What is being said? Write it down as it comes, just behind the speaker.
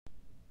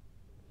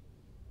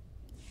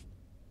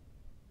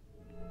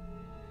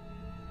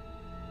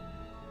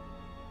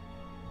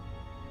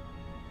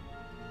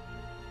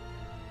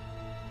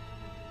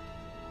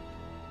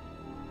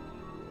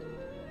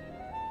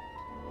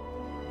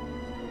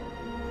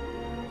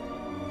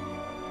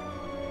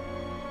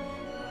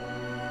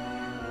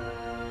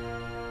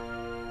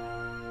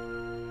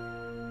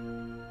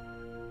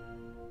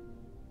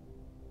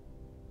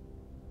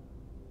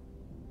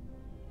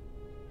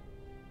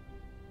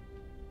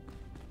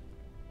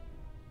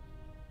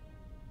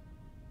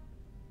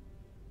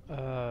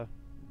Uh,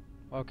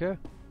 okay.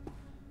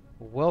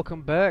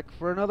 Welcome back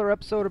for another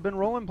episode of Been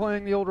Rollin'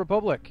 playing the Old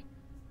Republic.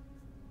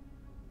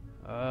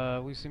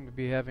 We seem to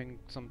be having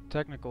some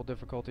technical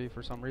difficulty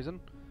for some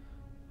reason.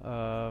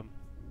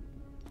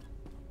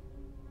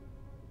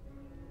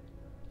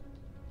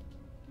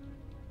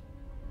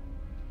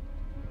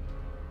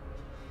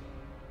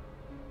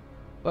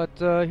 But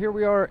here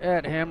we are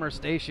at Hammer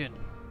Station.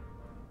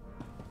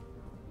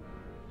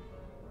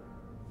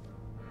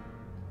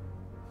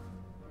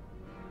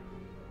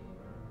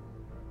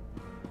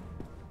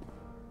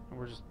 And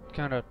we're just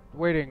kind of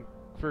waiting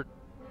for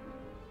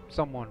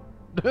someone.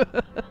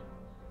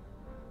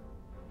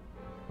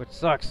 Which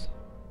sucks.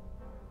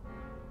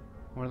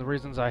 One of the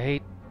reasons I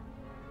hate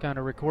kind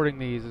of recording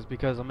these is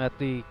because I'm at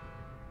the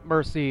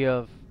mercy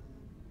of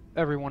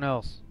everyone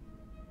else.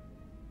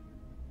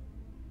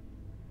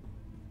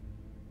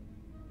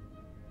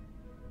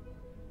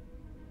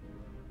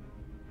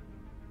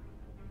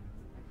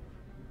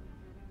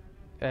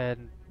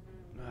 And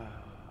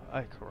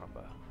ay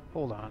caramba.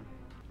 Hold on.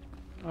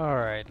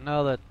 Alright,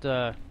 now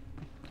that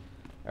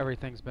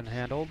everything's been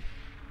handled,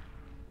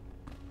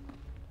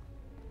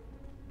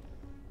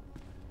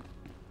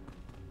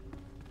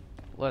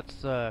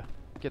 let's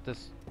get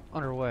this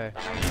underway.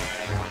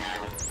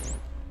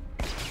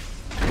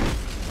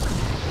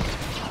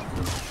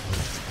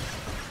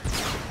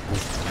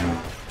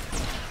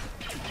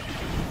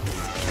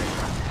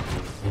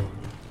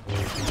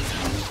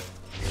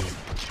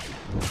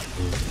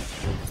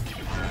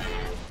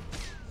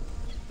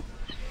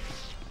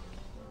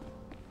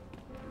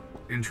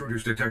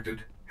 Intruders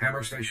detected.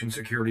 Hammer Station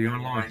security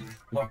online.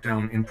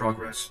 Lockdown in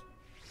progress.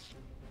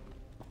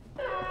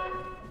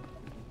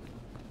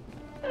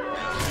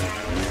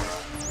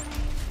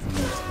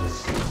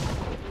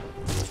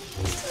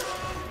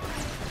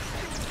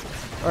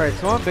 Alright,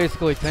 so I'm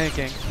basically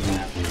tanking,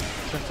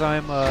 since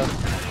I'm a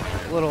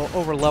little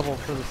over leveled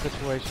for the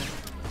situation.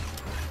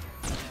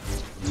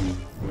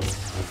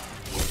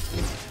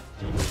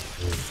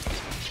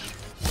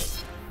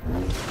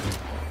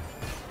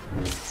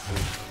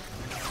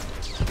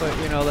 But,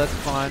 you know, that's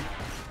fine.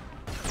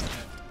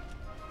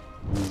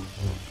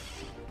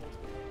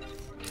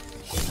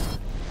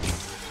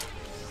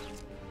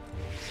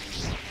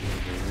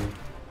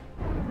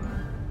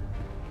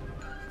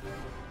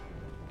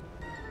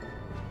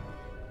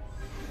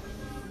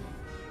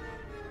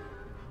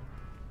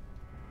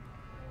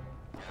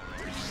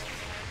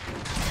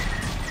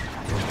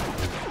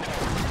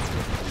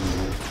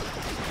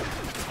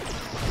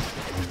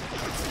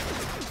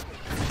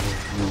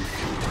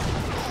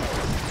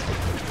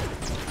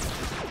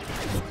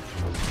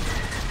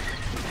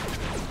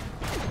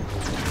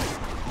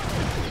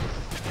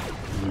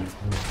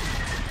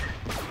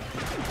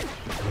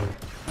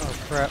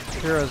 Crap,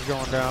 Kira's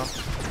going down.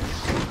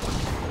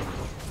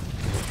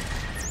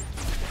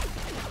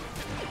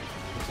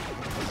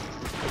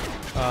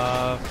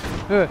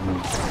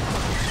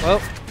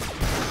 Well,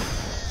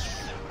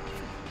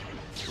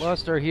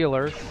 lost our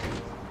healer.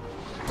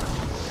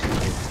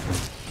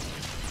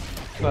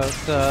 But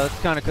it's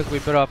kind of because we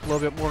bit off a little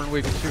bit more than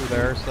we could chew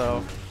there,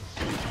 so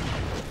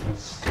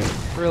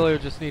really we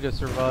just need to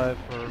survive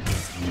for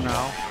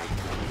now.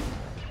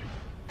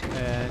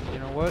 And you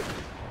know what?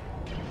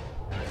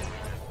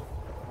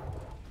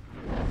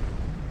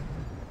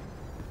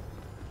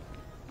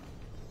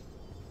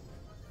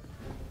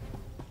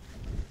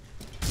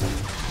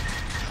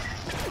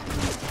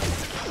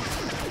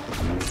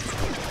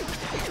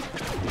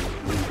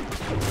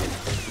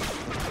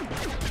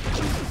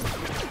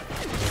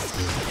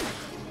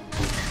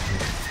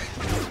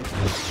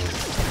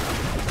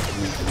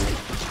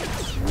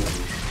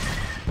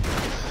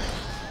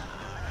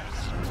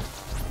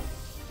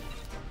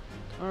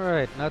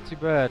 Alright, not too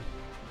bad.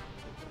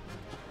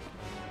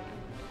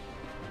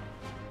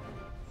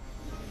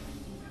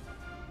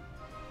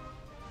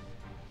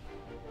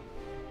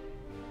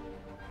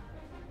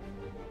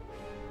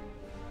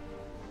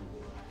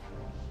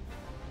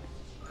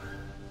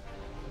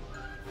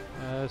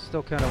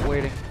 Still kind of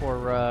waiting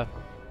for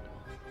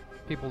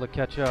people to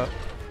catch up.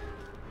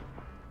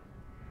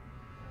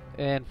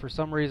 And for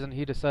some reason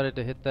he decided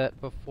to hit that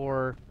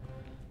before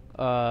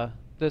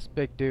this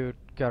big dude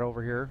got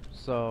over here,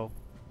 so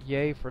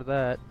yay for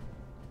that.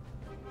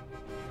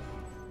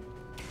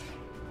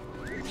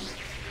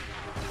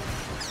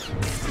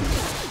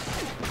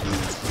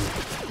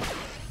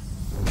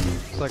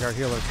 Looks like our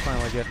healer's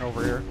finally getting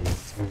over here.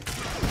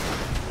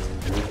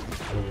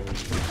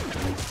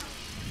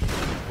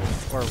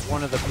 Or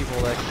one of the people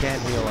that can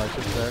heal, I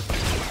should say.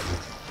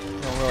 You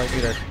don't really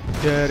need a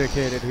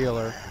dedicated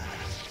healer,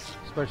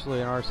 especially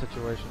in our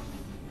situation.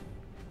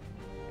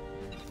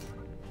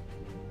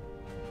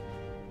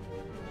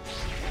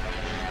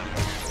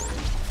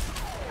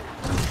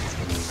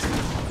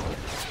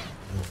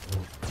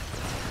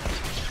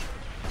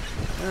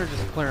 They're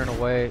just clearing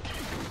away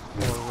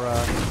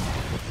for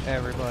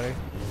everybody.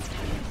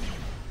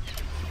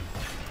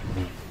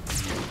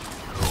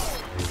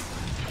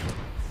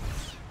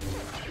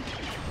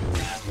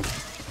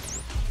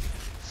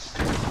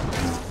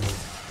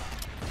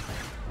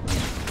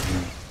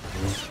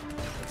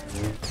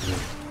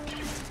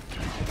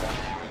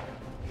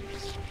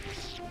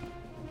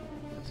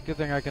 Good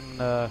thing I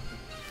can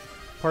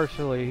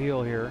partially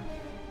heal here.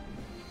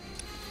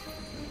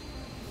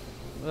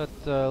 But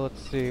let's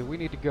see. We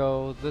need to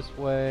go this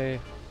way.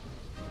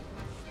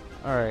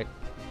 All right.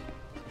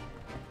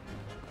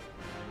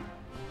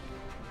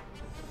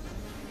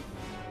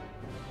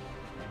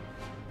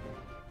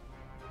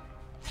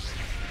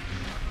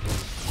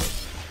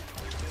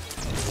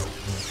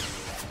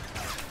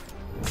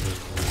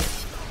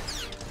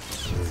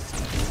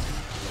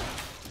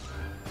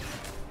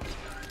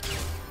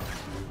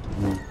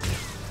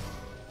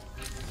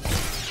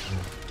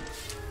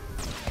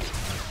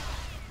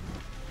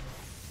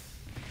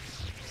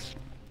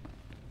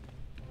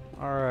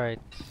 Alright,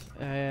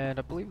 and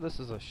I believe this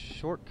is a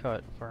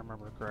shortcut if I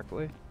remember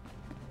correctly.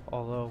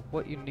 Although,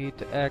 what you need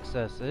to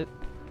access it...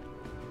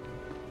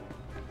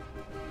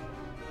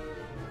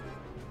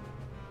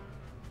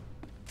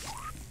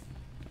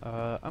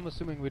 I'm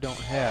assuming we don't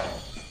have.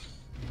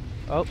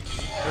 Oh,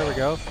 there we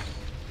go.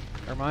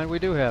 Never mind, we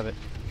do have it.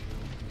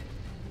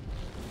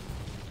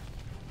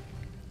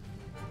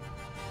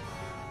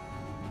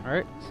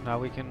 Alright, so now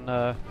we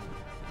can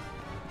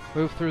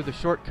move through the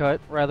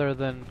shortcut rather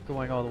than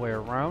going all the way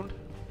around.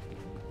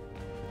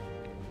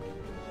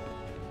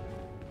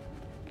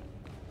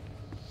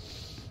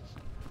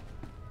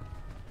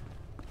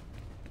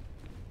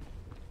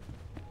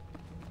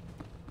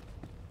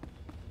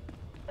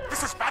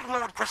 This is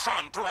Bannerlord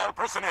Krishan to all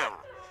personnel.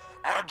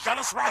 Our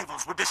jealous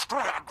rivals would destroy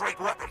our great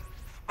weapon.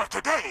 But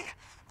today,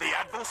 the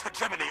Advos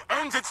hegemony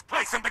earns its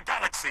place in the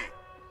galaxy.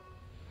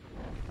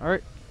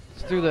 Alright,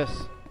 let's do this.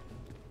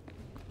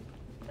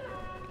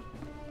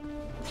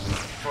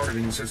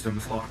 Targeting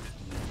systems locked.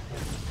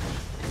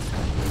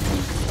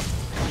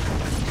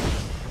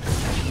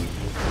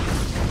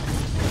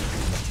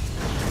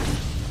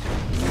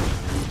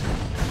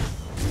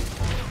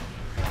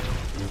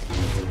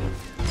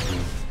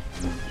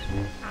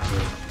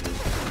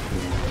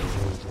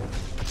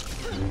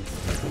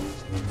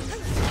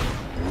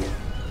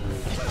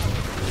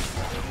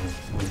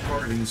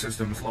 Targeting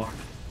systems locked.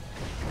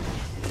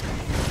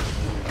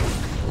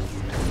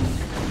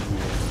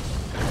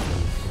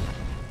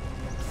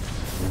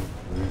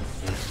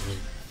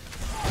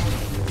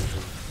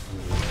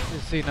 You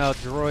see now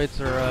droids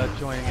are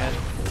joining in.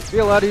 It'd be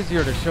a lot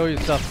easier to show you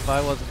stuff if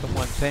I wasn't the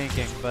one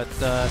tanking, but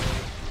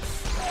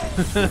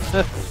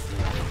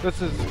this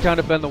has kind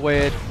of been the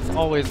way it's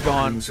always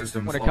gone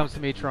when it comes to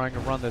me trying to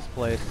run this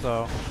place,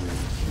 so...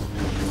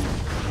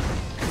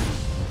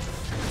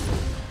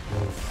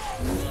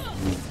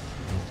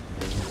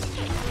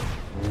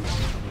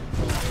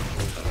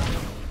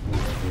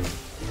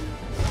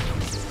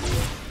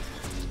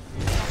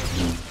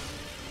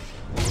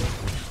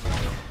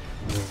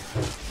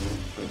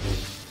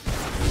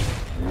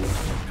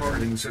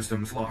 Targeting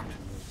systems locked.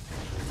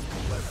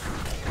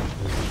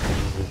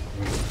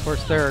 Of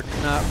course, they're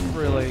not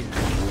really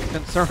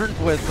concerned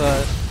with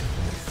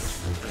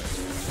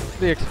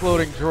the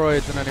exploding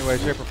droids in any way,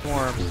 shape, or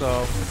form,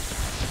 so...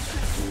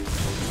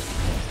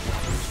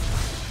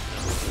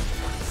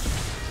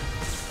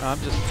 I'm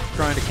just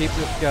trying to keep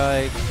this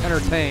guy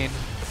entertained.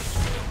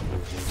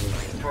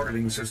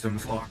 Targeting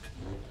systems locked.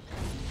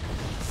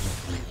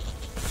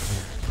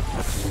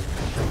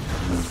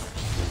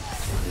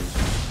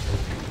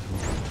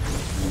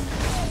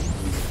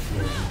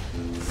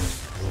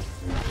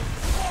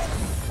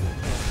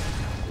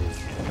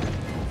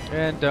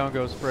 And down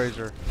goes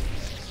Fraser.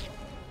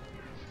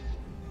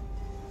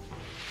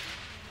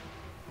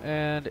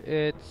 And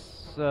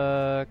it's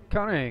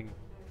cunning.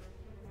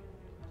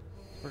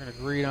 We're gonna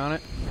greed on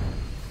it.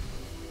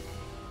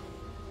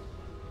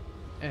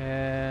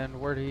 And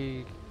where'd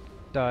he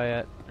die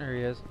at? There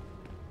he is.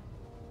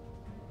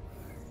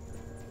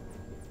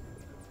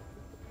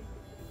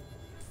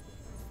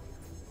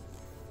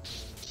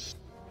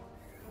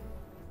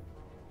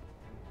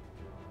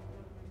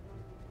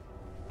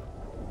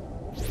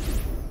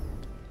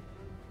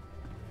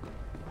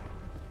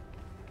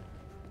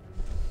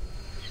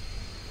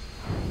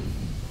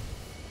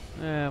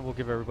 And we'll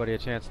give everybody a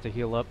chance to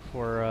heal up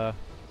before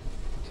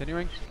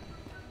continuing.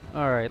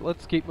 Alright,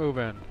 let's keep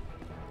moving.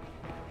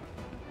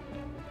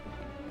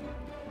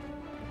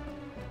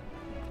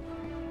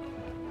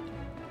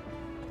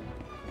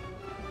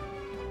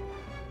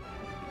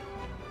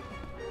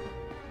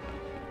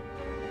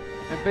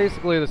 And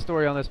basically the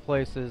story on this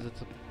place is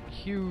it's a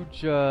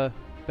huge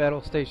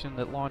battle station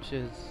that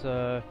launches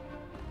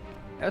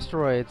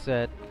asteroids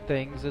at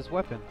things as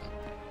weapons.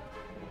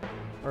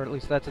 Or at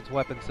least that's its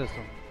weapon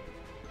system.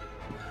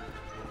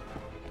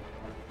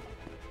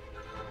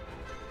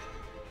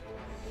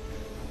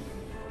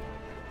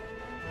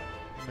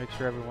 Make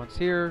sure everyone's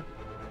here.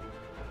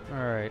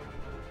 Alright.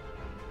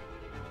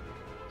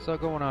 So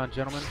going on,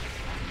 gentlemen.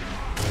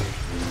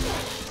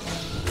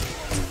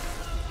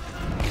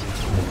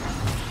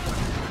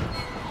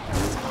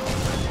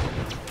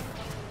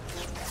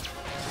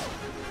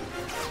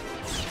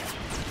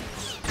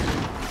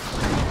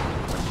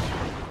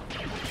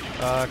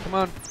 Come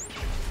on.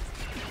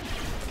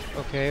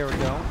 Okay, here we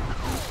go.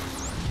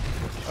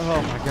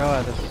 Oh my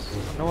god, this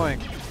is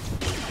annoying.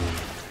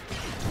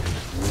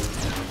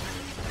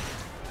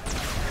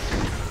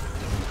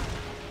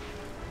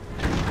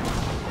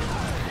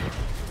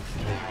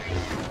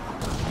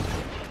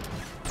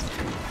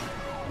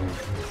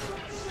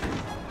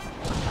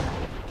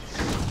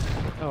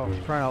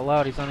 crying out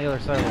loud, he's on the other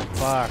side of the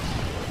box.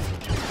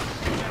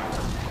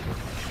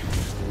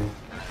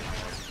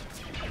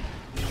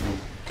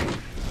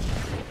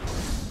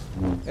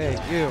 Hey,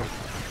 you!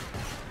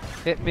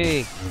 Hit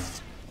me!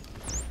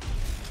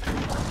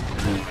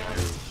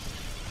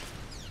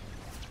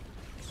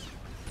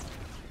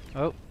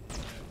 Oh.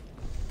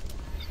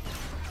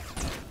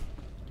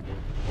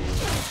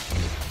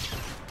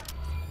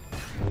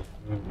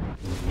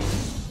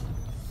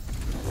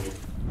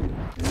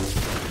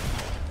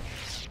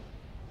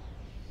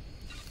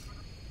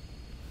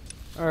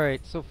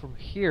 Alright, so from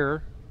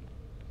here,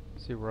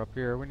 let's see, we're up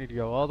here. We need to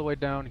go all the way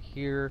down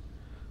here.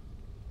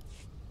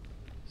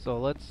 So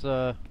let's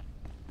head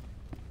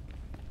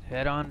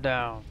on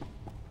down.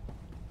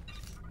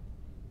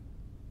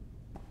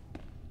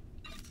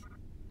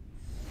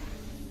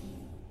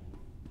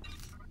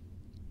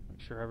 Make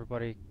sure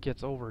everybody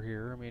gets over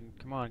here. I mean,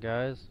 come on,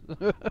 guys.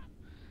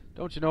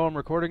 Don't you know I'm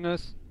recording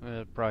this?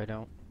 Probably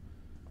don't.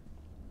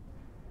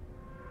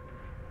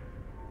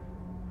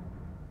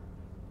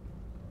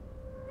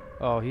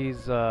 Oh,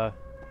 he's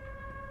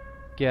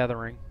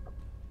gathering.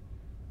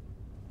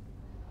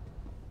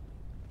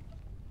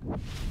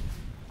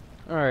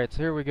 Alright, so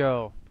here we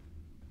go.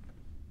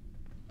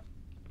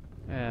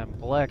 And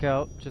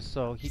blackout, just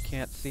so he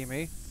can't see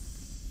me.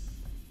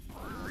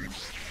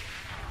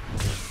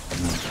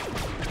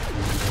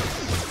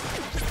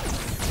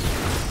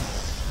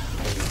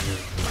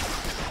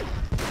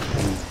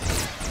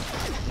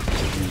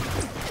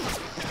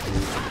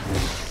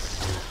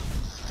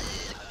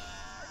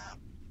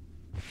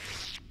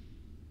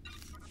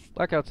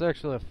 Blackout's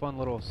actually a fun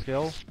little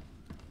skill,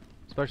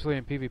 especially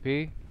in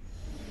PvP, in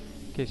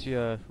case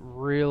you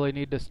really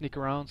need to sneak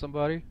around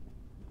somebody.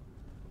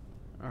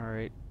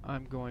 Alright,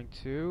 I'm going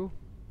to...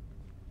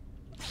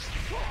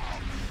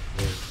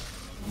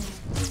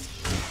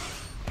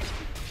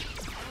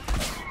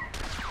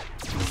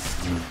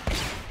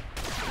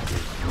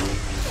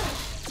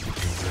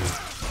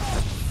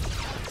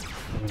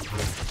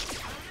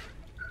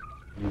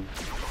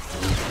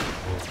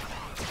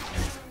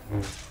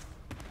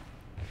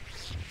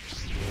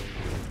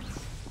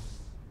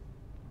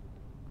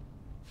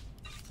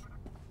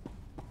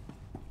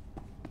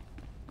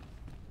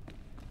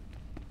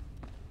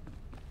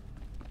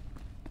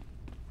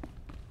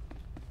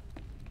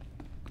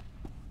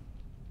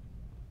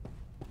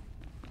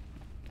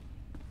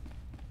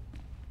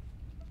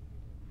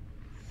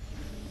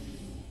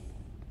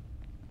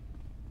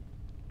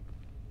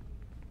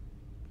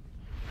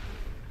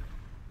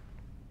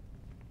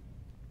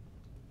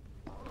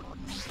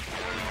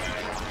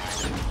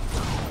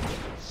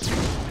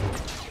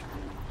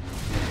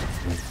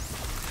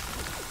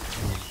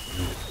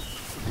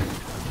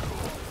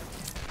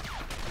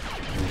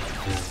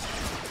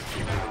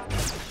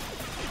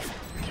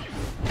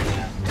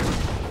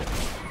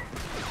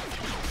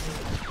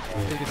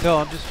 You can tell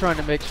I'm just trying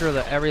to make sure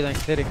that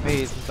everything's hitting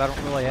me since I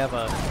don't really have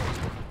a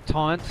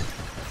taunt.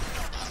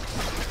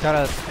 Kind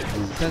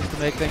of tends to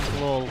make things a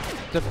little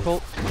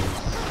difficult.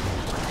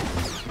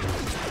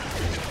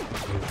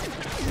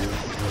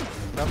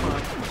 Come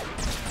on.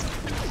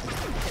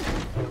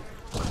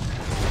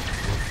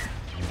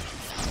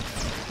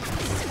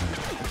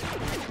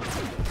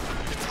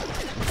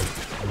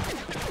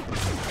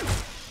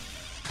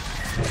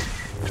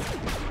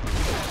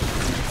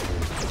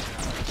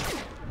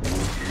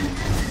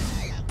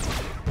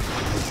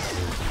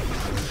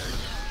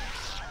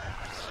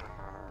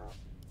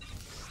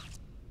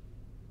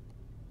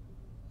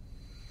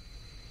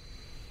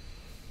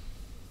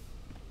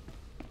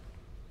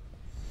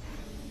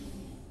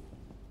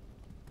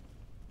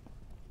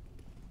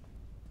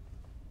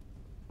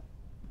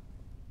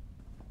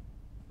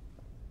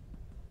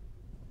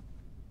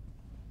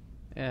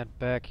 And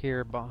back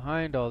here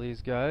behind all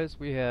these guys,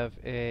 we have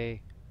a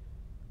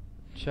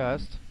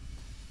chest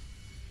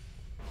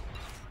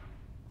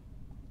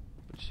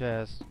which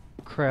has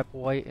crap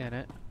white in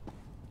it.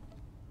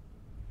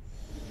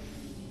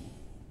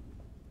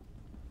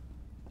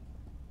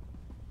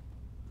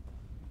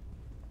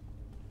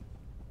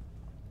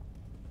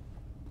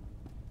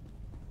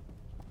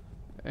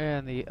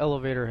 And the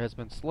elevator has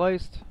been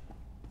sliced.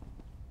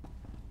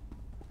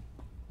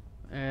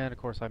 And of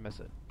course I miss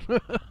it.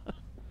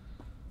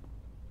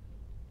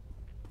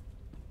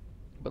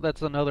 But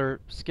that's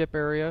another skip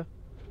area,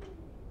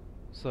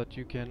 so that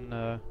you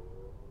can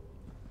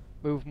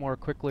move more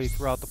quickly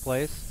throughout the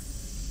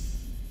place.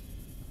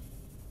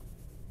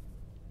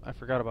 I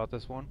forgot about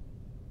this one.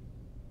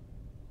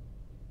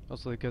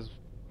 Mostly because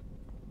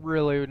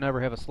really we never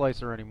have a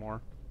slicer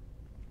anymore.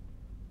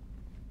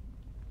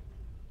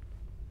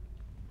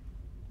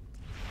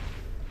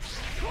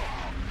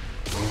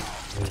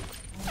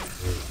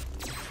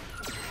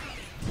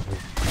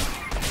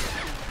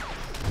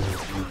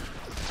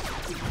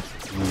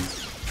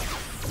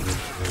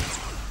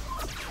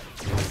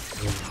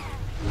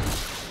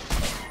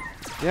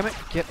 Damn it,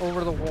 get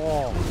over the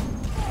wall.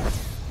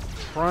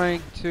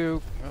 Trying to...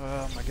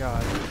 oh my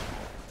god.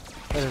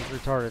 That is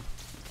retarded.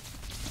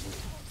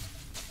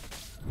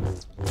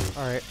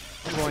 Alright,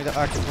 I'm going to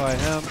occupy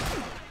him.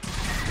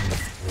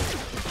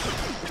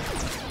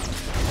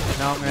 And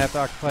now I'm going to have to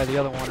occupy the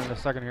other one in a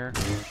second here.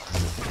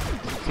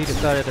 He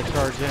decided to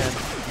charge in.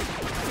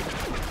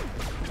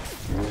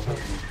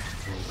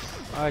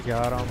 I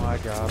got him, I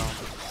got him.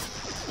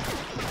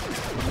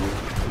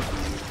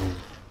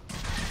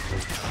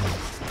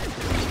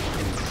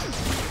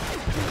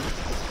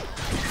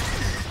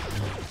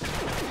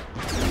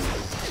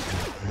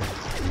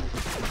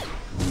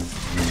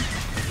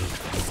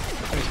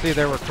 You see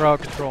they were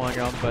crowd controlling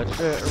him, but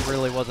it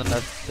really wasn't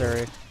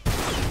necessary.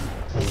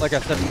 Like I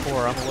said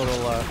before, I'm a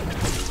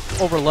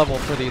little over level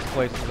for these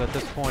places at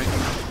this point.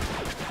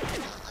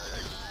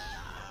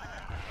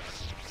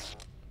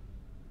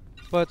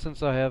 But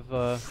since I have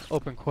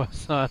open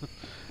quests on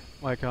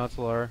my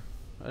console, I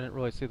didn't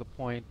really see the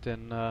point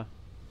in. Let's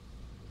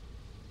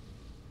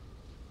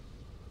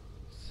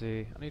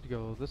see, I need to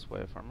go this way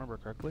if I remember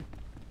correctly.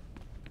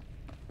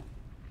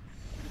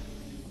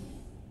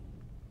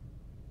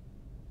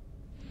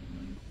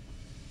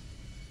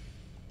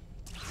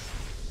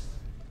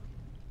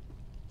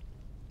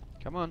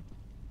 Come on.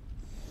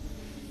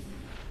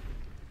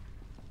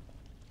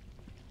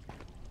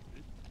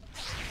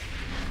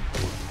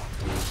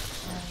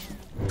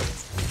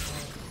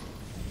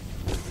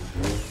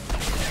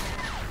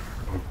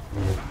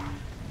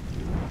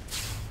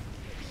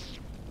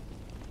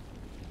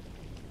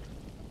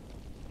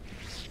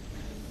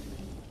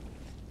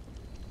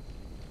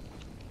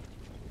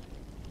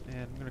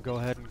 And I'm gonna go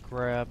ahead and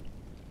grab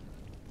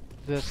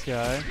this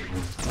guy.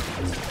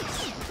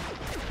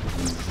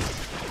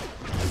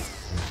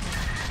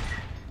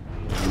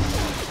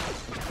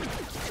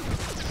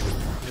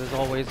 As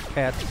always,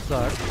 cats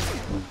suck.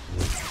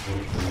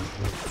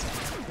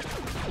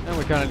 And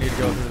we kind of need to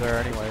go through there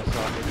anyway, so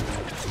I need to...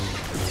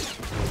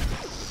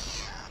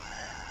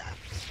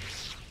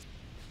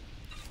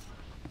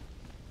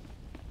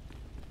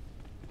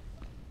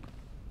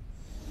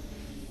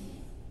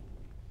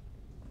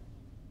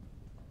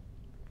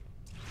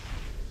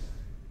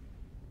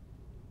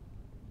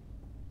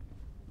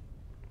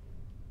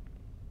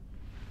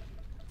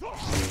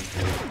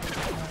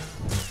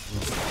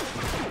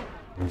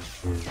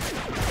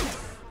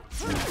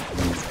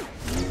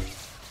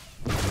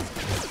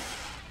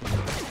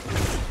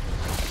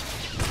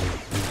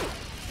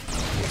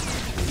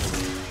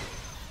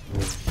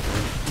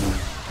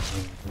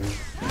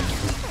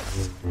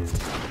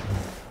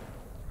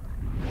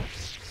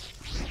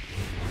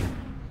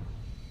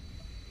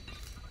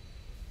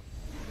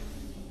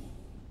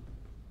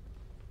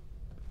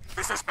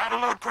 This is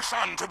Battlelord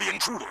Krishan to the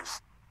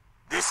intruders.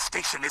 This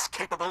station is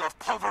capable of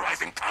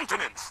pulverizing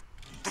continents.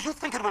 Do you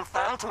think it will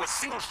fall to a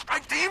single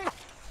strike team?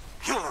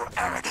 Pure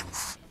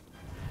arrogance.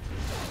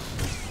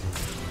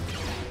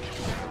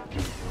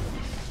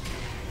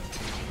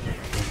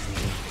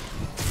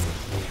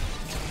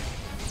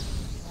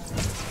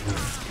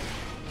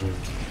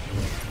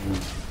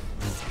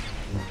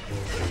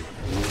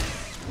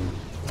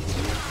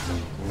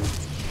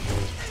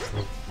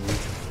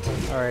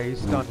 Alright, he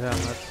stunned him.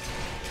 That's...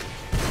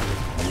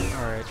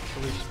 Alright, so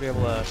we should be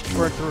able to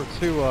burn through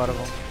 2 out of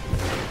them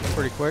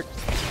pretty quick.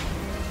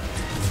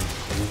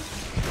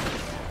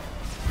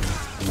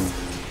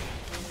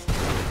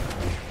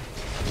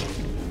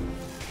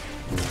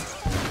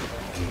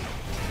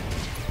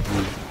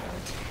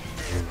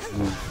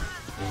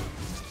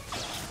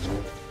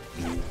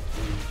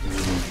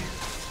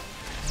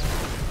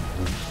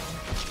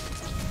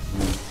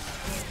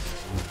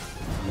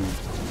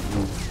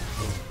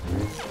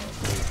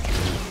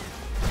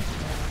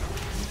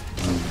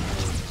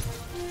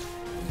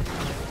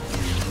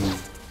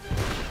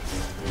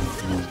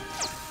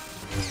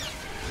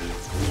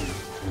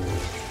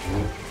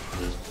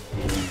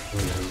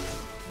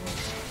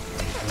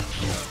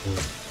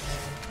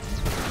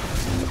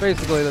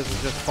 Basically, this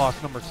is just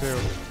boss number 2.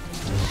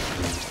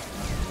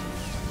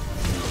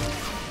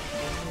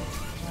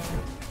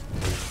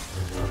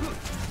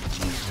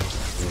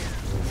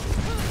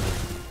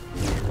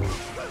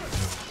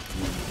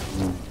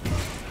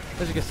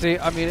 As you can see,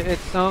 I mean, it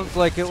sounds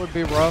like it would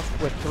be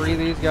rough with 3 of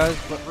these guys,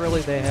 but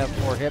really they have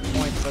more hit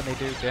points than they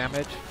do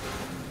damage,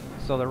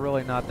 so they're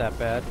really not that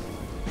bad.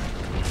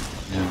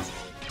 Yeah.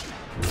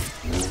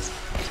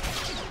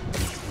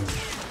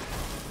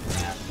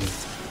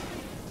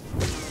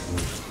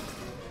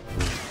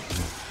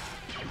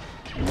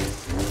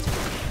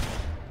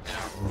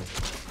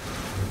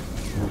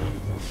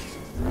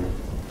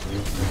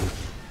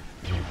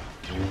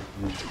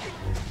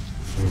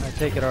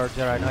 I take it our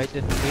Jedi Knight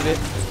didn't need it,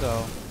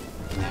 so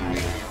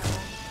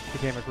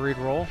became a greed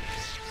roll.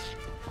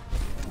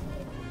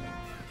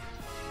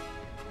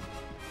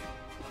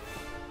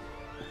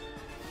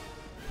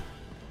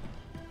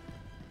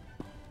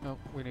 Nope,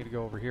 we need to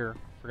go over here.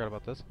 Forgot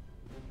about this.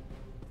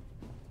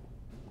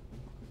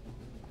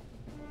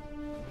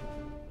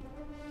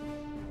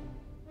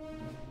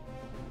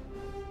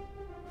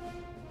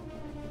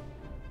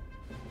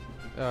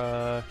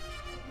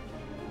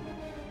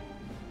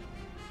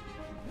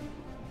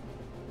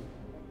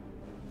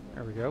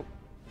 There we go.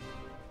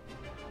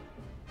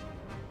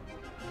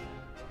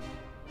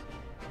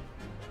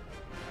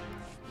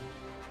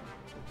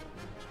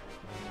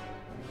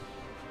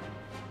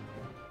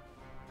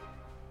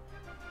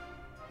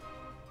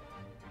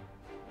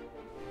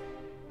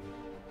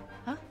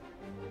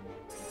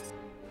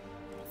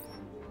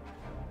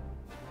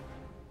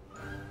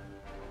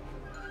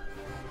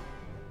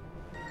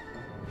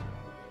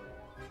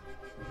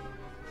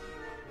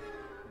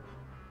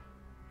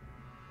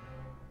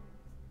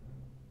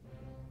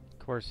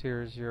 course,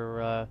 here's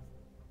your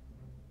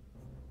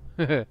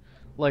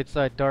light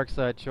side, dark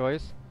side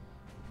choice.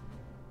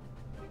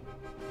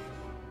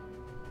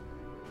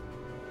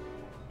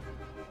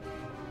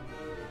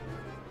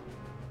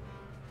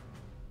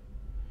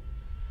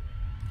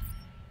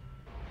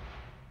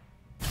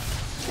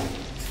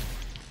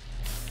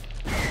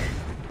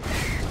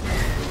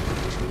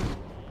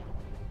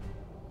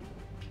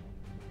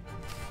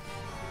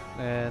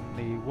 And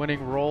the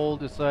winning roll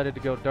decided to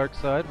go dark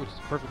side, which is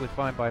perfectly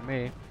fine by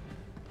me.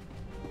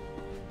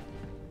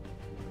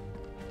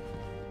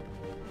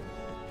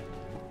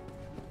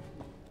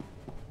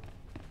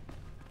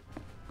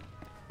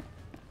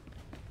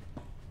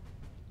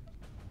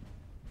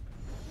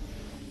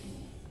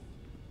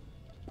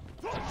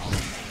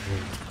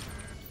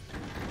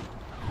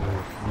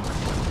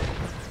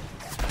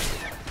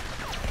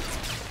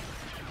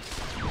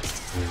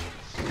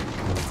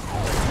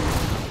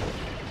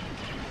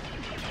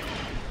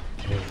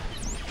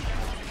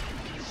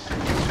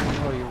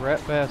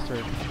 Rat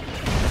bastard.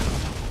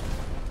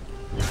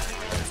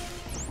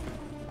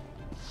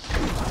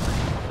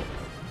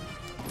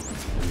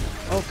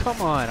 Oh, come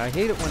on. I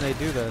hate it when they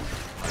do this.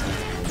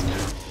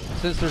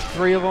 Since there's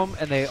 3 of them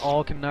and they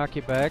all can knock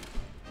you back,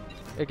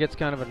 it gets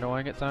kind of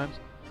annoying at times.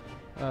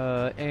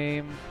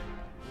 Aim.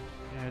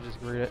 Yeah,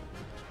 just greet it.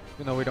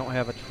 Even though we don't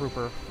have a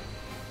trooper.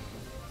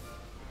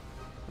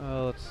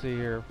 Let's see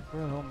here.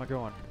 Where the hell am I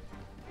going?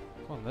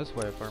 I'm going this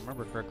way if I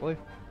remember correctly.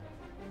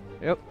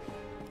 Yep.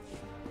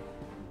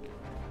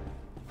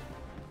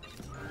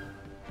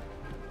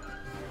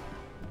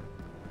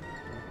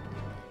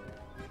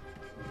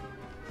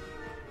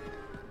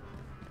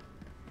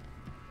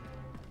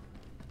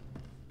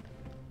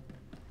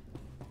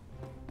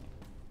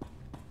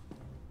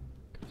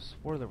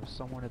 Or there was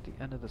someone at the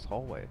end of this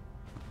hallway.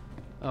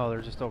 Oh,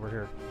 they're just over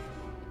here.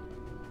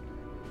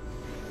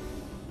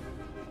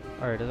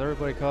 Alright, is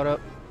everybody caught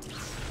up?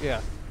 Yeah,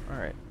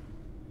 alright.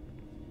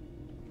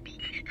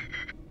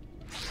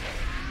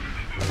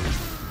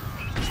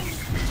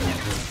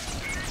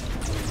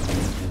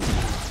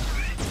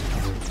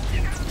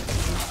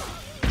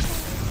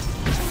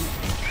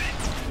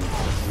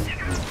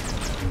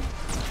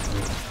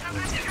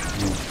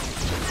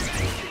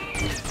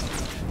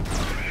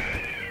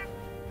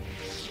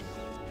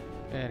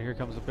 And here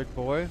comes a big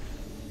boy.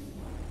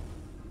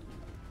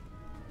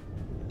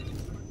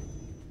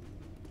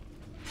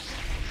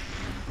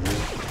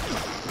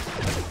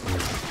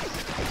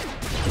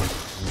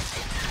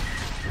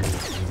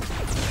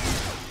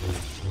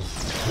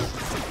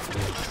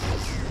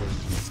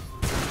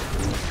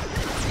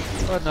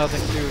 But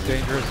nothing too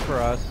dangerous for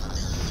us.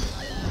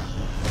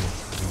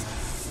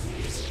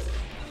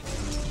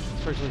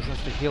 Especially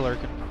since the healer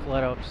can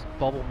flat out just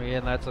bubble me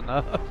and that's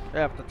enough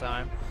half the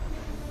time.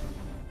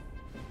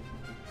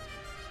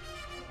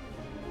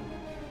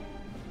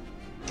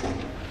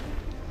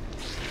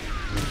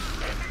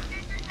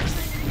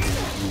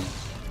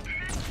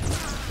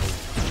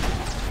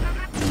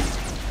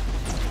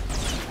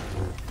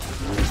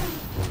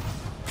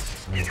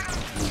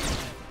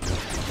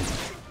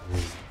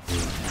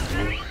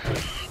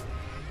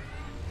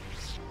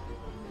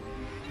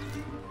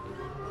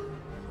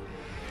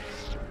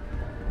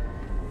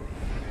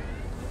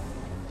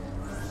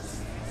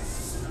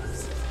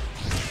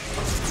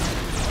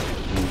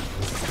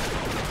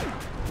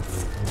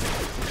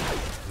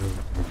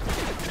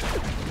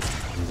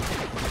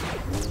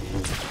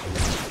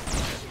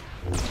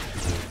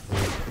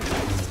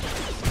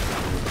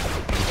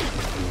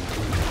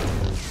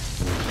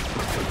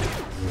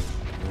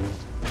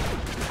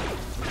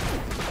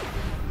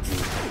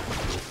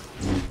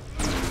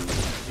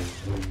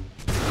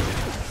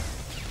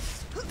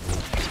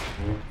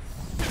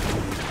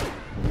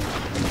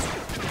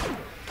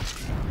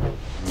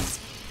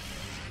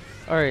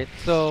 Alright,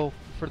 so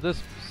for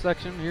this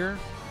section here,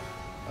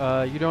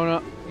 you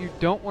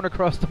don't want to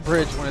cross the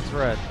bridge when it's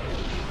red.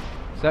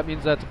 So that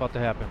means that's about to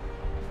happen.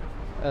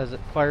 As it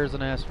fires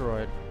an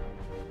asteroid.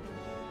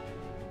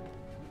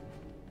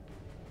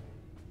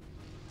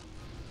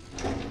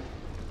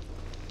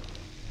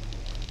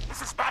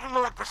 This is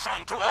Battlelord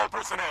Kashan to all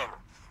personnel.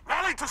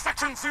 Rally to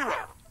Section 0.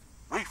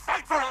 We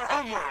fight for our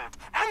homeworld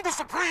and the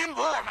Supreme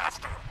War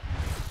Master.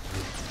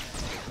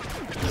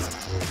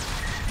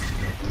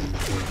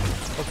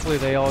 Hopefully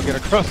they all get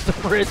across the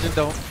bridge and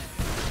don't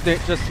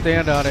just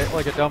stand on it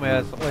like a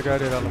dumbass like I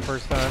did on the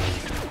first time.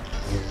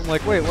 I'm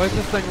like, wait, why is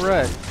this thing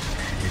red?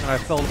 And I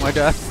fell to my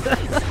death.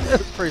 It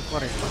was pretty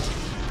funny.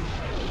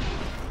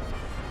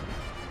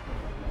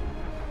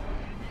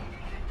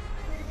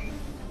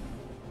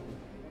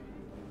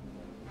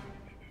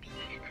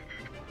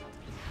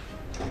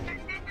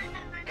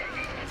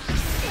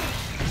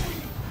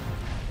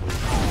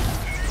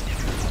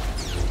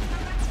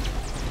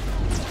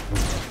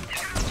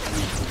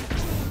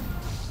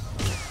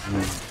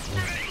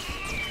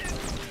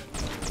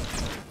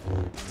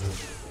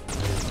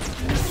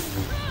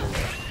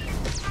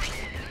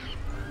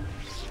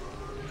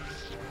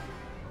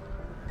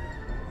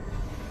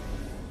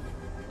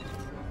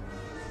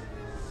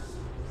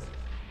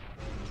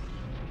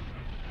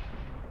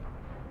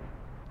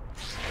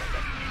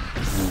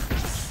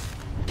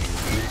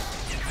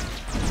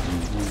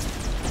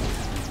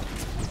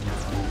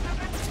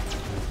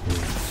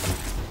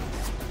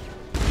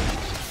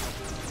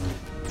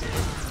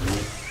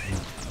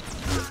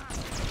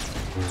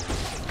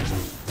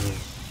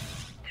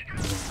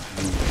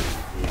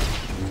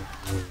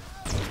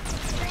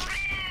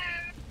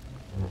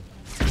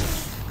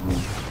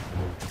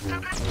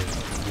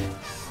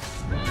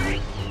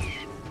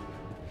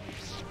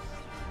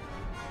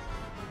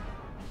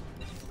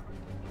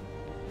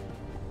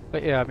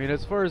 But yeah, I mean,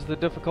 as far as the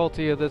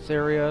difficulty of this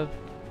area,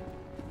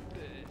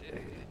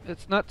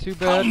 it's not too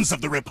bad. Sons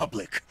of the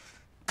Republic,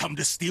 come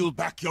to steal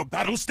back your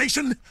battle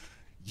station?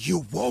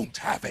 You won't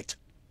have it.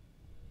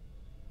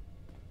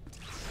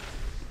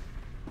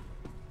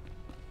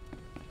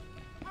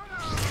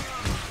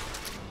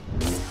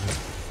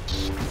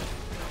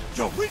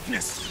 Your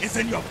weakness is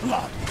in your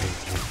blood.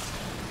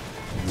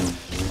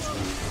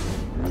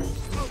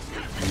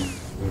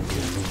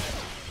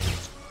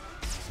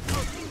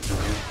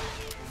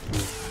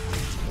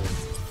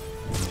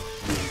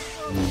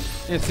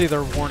 You see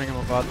they're warning him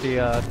about the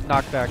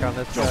knockback on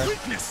this Your guy.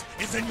 weakness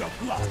is in your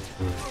blood.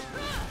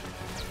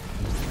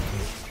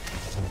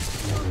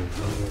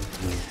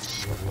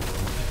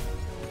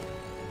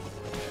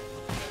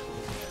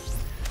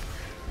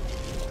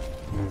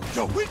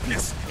 Your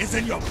weakness is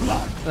in your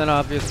blood. Then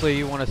obviously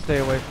you want to stay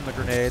away from the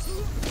grenades.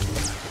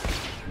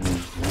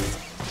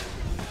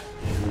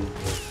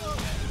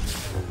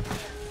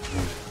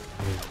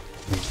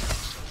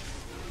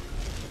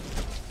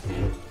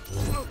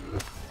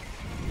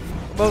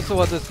 Most of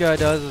what this guy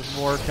does is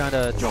more kind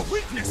of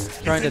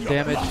trying to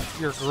damage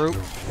your group.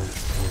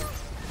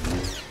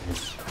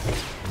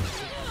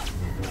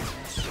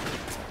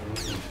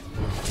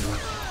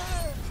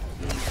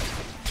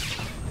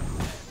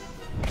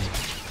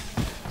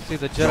 See,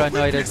 the Jedi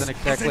Knight isn't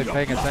exactly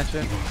paying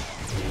attention.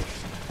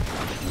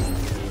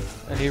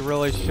 And he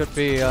really should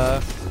be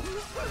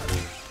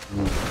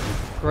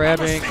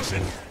grabbing.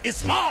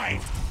 It's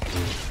mine.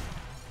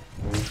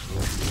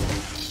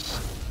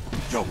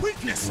 Your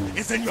weakness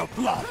is in your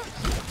blood.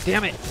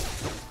 Damn it!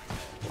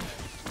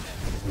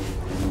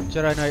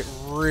 Jedi Knight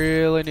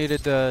really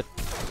needed to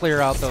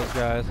clear out those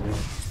guys.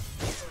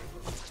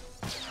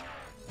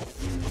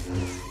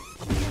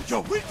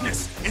 Your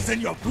weakness is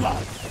in your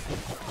blood.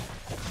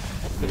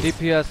 The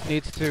DPS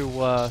needs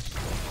to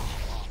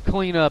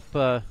clean up.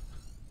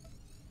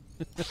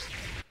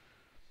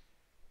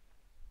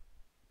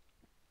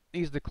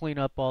 Needs to clean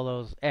up all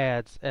those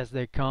ads as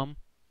they come,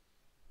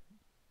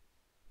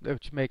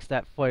 which makes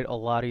that fight a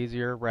lot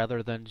easier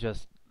rather than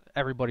just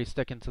everybody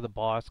sticking to the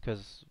boss,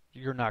 because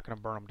you're not going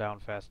to burn them down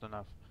fast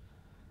enough.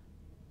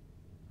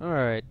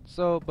 Alright,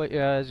 so, but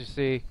yeah, as you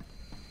see,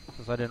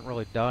 since I didn't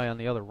really die on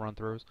the other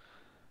run-throughs,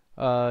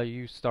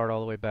 you start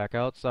all the way back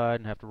outside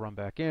and have to run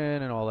back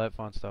in and all that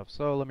fun stuff.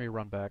 So let me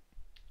run back.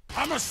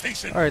 Hammer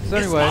station. Alright, so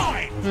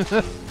anyway,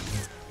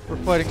 we're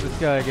fighting this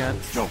guy again.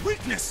 Your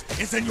weakness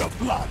is in your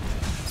blood.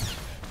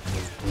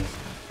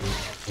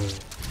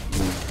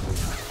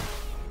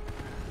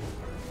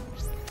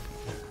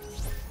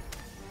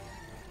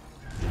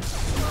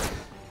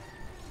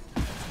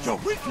 Your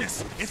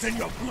weakness is in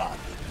your blood.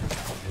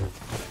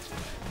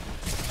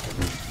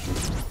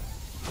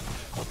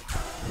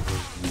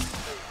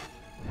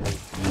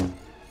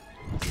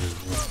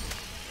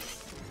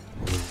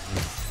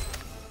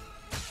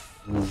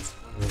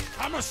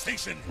 Hammer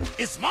station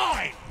is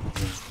mine.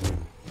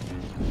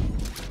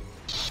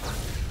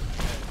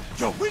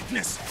 Your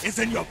weakness is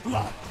in your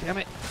blood. Damn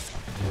it.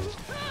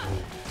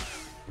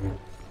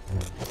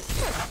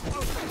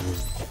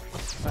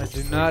 I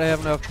do not have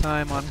enough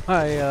time on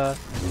my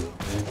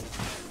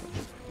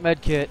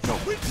med kit. Your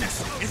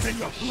weakness is in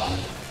your blood.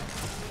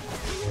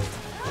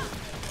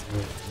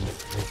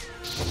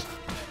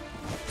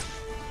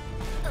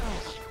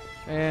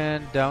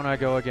 And down I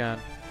go again.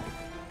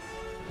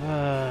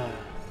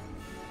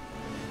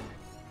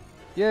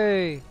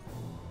 Yay!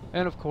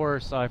 And of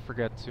course, I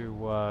forget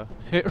to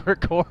hit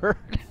record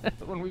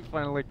when we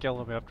finally kill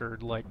him after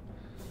like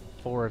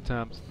 4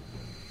 attempts.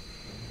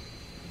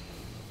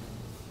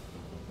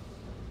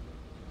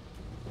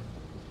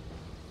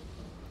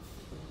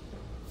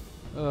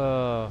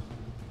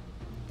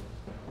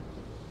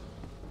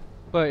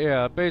 But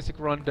yeah, basic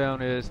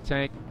rundown is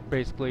tank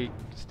basically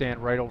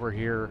stand right over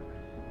here,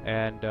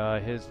 and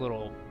his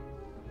little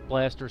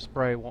blaster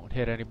spray won't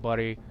hit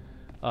anybody.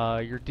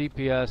 Your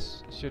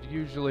DPS should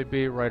usually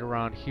be right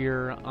around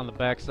here on the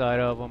back side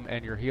of them,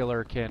 and your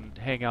healer can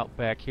hang out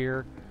back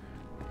here.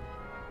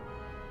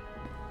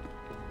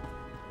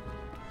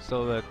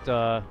 So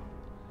that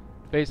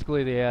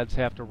basically the ads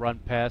have to run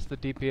past the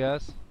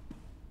DPS.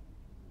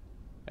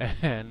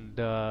 And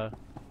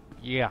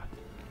yeah.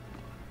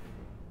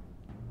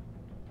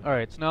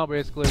 Alright, so now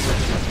basically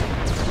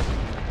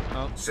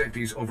we're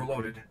Safeties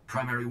overloaded.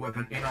 Primary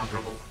weapon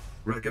inoperable.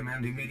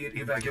 Recommend immediate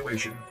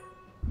evacuation.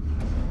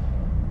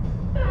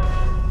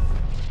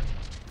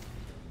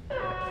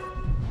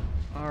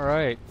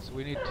 Alright, so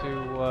we need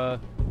to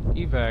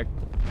evac.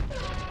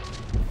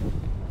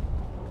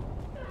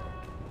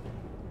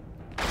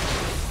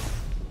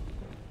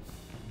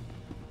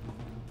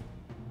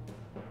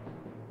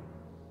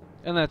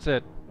 And that's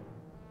it.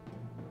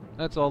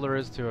 That's all there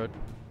is to it.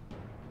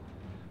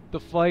 The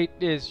fight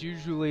is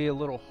usually a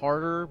little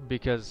harder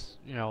because,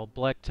 you know,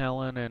 Black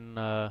Talon and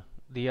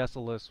the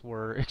Esselis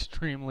were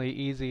extremely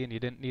easy, and you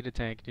didn't need a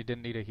tank, you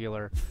didn't need a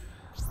healer.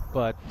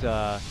 But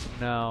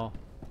now...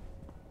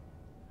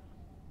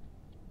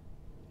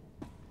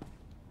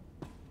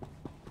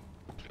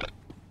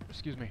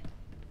 Excuse me.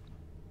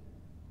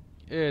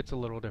 It's a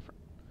little different.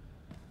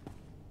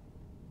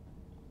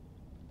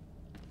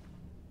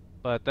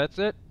 But that's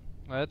it.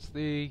 That's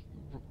the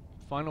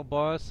final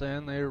boss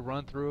and their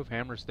run through of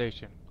Hammer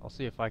Station. I'll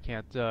see if I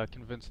can't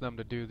convince them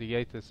to do the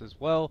Aethys as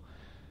well.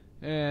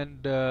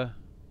 And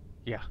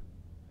yeah.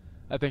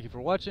 I thank you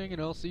for watching,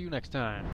 and I'll see you next time.